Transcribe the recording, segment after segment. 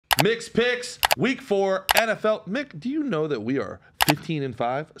Micks Picks, Week 4, NFL. Mick, do you know that we are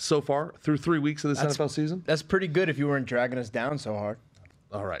 15-5 so far through 3 weeks of this NFL season? That's pretty good if you weren't dragging us down so hard.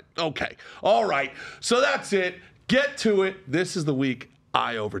 All right. Okay. All right. So that's it. Get to it. This is the week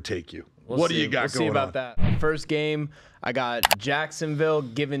I overtake you. What do you got going on? We'll see about that. First game, I got Jacksonville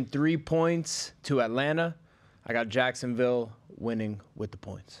giving 3 points to Atlanta. I got Jacksonville winning with the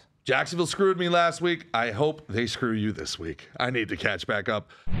points. Jacksonville screwed me last week. I hope they screw you this week. I need to catch back up.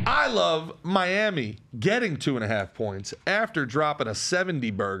 I love Miami getting 2.5 points after dropping a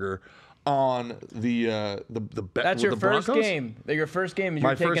 70 burger on the That's your first Broncos? game. Your first game is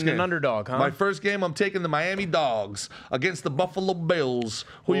you're taking an underdog, huh? My first game, I'm taking the Miami Dogs against the Buffalo Bills.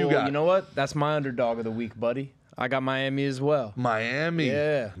 Who you got? You know what? That's my underdog of the week, buddy. I got Miami as well. Miami.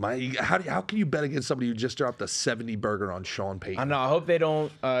 Yeah. How can you bet against somebody who just dropped a 70 burger on Sean Payton? I know. I hope they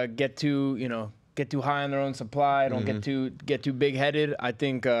don't get too high on their own supply. Don't get too big headed. I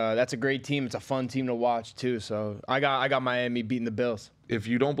think that's a great team. It's a fun team to watch too. So I got Miami beating the Bills. If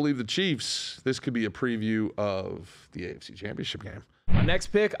you don't believe the Chiefs, this could be a preview of the AFC Championship game. My next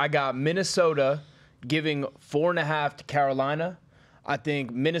pick, I got Minnesota giving 4.5 to Carolina. I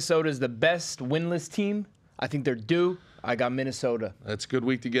think Minnesota is the best winless team. I think they're due. I got Minnesota. That's a good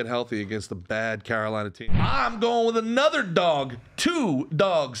week to get healthy against the bad Carolina team. I'm going with another dog. 2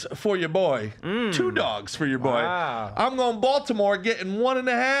 dogs for your boy. 2 dogs for your boy. Wow. I'm going Baltimore getting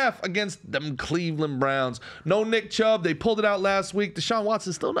 1.5 against them Cleveland Browns. No Nick Chubb. They pulled it out last week. Deshaun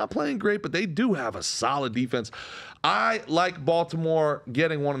Watson still not playing great, but they do have a solid defense. I like Baltimore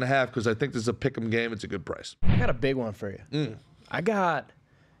getting 1.5 because I think this is a pick 'em game. It's a good price. I got a big one for you. I got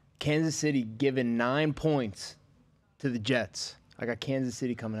Kansas City giving 9 points to the Jets. I got Kansas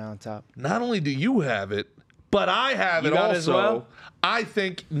City coming out on top. Not only do you have it, but I have it also. As well? I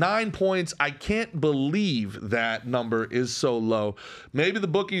think 9 points. I can't believe that number is so low. Maybe the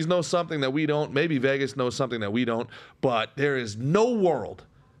bookies know something that we don't. Maybe Vegas knows something that we don't. But there is no world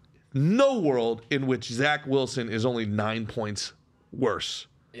in which Zach Wilson is only 9 points worse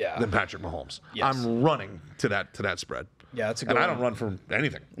than Patrick Mahomes. Yes. I'm running to that spread. Yeah, that's a good one. And I don't run from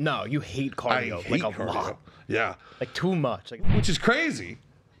anything. No, you hate cardio. I hate cardio. Lot. Yeah. Like too much. Which is crazy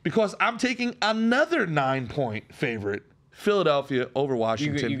because I'm taking another 9-point favorite, Philadelphia over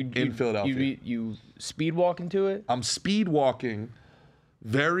Washington in Philadelphia. You speed walk into it? I'm speed walking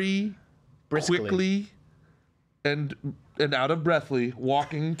very quickly and out of breathly,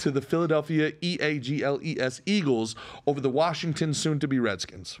 walking to the Philadelphia Eagles Eagles over the Washington soon-to-be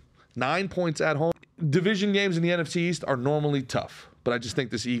Redskins. 9 points at home. Division games in the NFC East are normally tough, but I just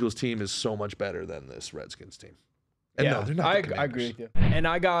think this Eagles team is so much better than this Redskins team. And no, they're not. I agree with you. And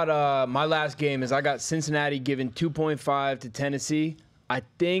I got my last game is I got Cincinnati giving 2.5 to Tennessee. I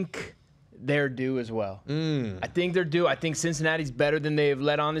think they're due as well. I think they're due. I think Cincinnati's better than they've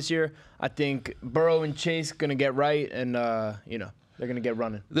let on this year. I think Burrow and Chase gonna get right, and they're gonna get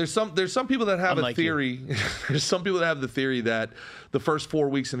running. There's some people that have a theory. There's some people that have the theory that the first 4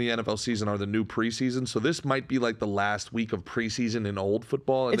 weeks in the NFL season are the new preseason. So this might be like the last week of preseason in old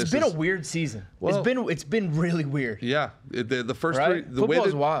football. And it's been a weird season. Well, it's been really weird. Yeah, the first right? three.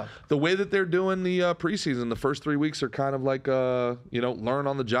 Football's wild. The way that they're doing the preseason, the first 3 weeks are kind of like learn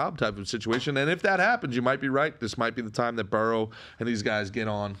on the job type of situation. And if that happens, you might be right. This might be the time that Burrow and these guys get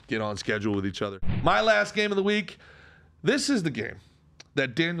on schedule with each other. My last game of the week. This is the game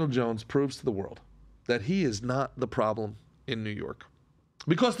that Daniel Jones proves to the world that he is not the problem in New York.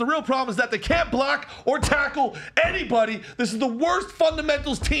 Because the real problem is that they can't block or tackle anybody. This is the worst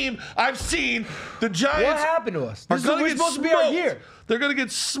fundamentals team I've seen. The Giants. What happened to us? This is supposed to be our year. They're going to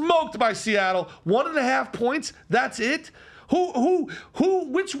get smoked by Seattle. 1.5 points. That's it.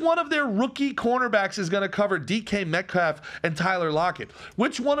 Which one of their rookie cornerbacks is going to cover DK Metcalf and Tyler Lockett?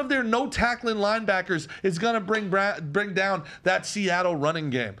 Which one of their no-tackling linebackers is going to bring down that Seattle running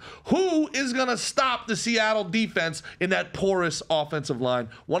game? Who is going to stop the Seattle defense in that porous offensive line?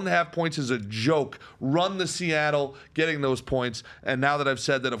 1.5 points is a joke. Run the Seattle, getting those points. And now that I've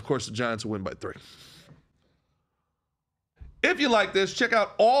said that, of course, the Giants will win by 3. If you like this, check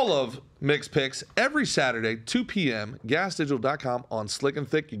out all of Micks Picks every Saturday, 2 p.m., gasdigital.com on Slick and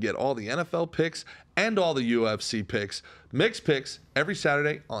Thick. You get all the NFL picks and all the UFC picks. Micks Picks every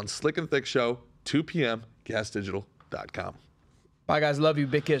Saturday on Slick and Thick Show, 2 p.m., gasdigital.com. Bye, guys. Love you.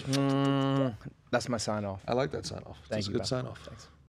 Big kiss. That's my sign off. I like that sign off. That's a good sign off. Thanks.